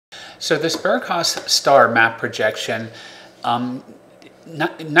So this Barkas star map projection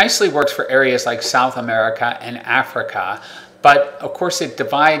nicely works for areas like South America and Africa, but of course it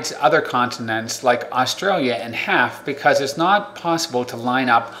divides other continents like Australia in half because it's not possible to line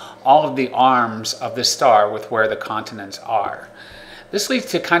up all of the arms of the star with where the continents are. This leads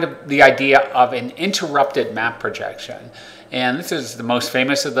to kind of the idea of an interrupted map projection. And this is the most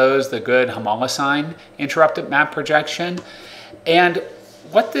famous of those, the Good Homolocene interrupted map projection. And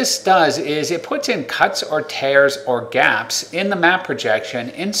what this does is it puts in cuts or tears or gaps in the map projection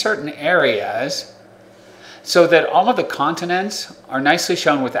in certain areas so that all of the continents are nicely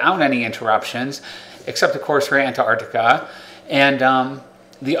shown without any interruptions, except of course for Antarctica. And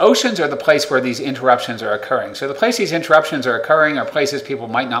the oceans are the place where these interruptions are occurring. So the place these interruptions are occurring are places people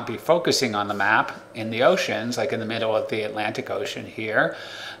might not be focusing on the map in the oceans, like in the middle of the Atlantic Ocean here.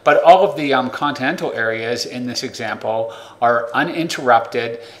 But all of the continental areas in this example are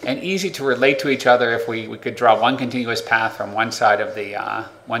uninterrupted and easy to relate to each other if we could draw one continuous path from one side of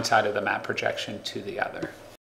the map projection to the other.